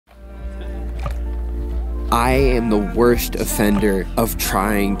I am the worst offender of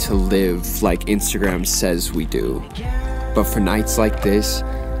trying to live like Instagram says we do. But for nights like this,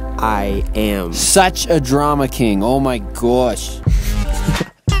 I am such a drama king. Oh my gosh. I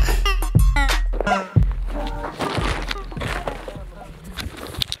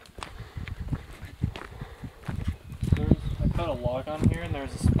put a log on here and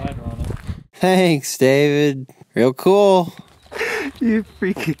there's a spider on it. Thanks, David. Real cool. You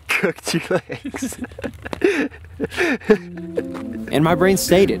freaking cooked your legs. And my brain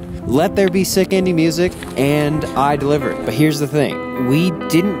stated, let there be sick indie music, and I delivered. But here's the thing, we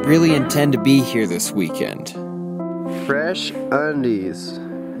didn't really intend to be here this weekend. Fresh undies.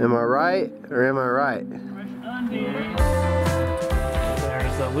 Am I right or am I right? Fresh undies.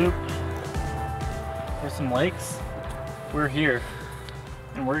 There's a loop. There's some lakes. We're here.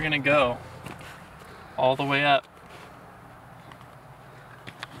 And we're gonna go all the way up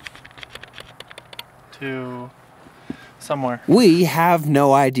to somewhere. We have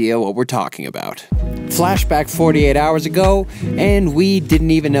no idea what we're talking about. Flashback 48 hours ago, and we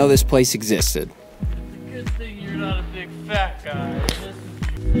didn't even know this place existed. Good thing you're not a big fat guy.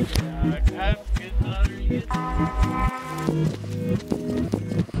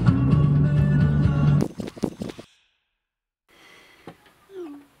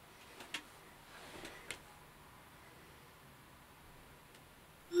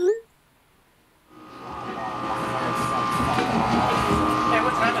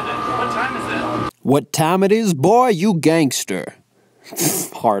 What time it is, boy, you gangster.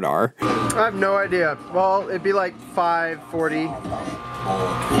 Hard R. I have no idea. Well, it'd be like 5:40.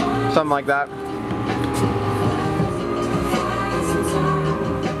 Something like that.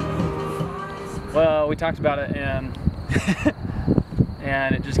 Well, we talked about it and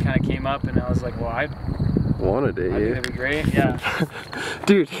and it just kind of came up and I was like, well, I Wanted it, think that'd be great. Yeah.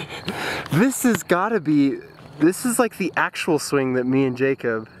 Dude, this has gotta be, this is like the actual swing that me and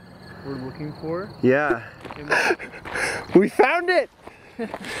Jacob We're looking for. Yeah. We found it!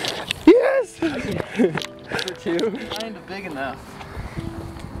 Yes! For two. Kind of big enough.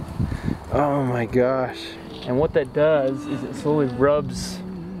 Oh my gosh. And what that does is it slowly rubs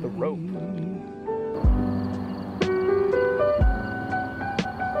the rope.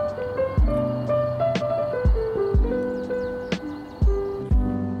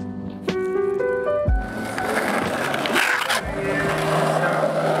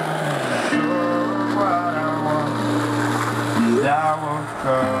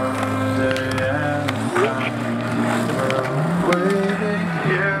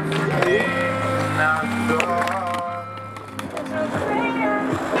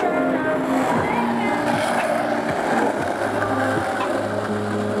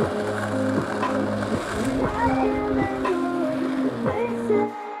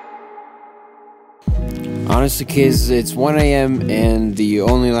 Honestly, kids, it's 1 a.m. and the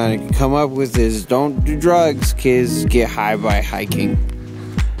only line I can come up with is don't do drugs, kids, get high by hiking.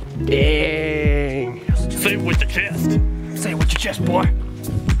 Dang. Say it with your chest. Say it with your chest, boy.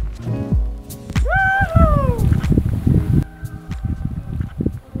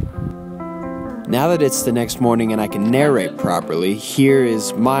 Now that it's the next morning and I can narrate properly, here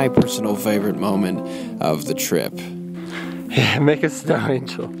is my personal favorite moment of the trip. Yeah, make a snow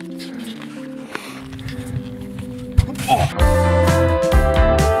angel.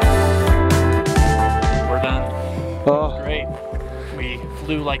 We're done. Oh. Great. We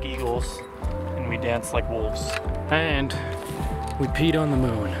flew like eagles and we danced like wolves. And we peed on the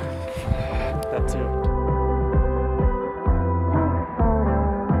moon. That too.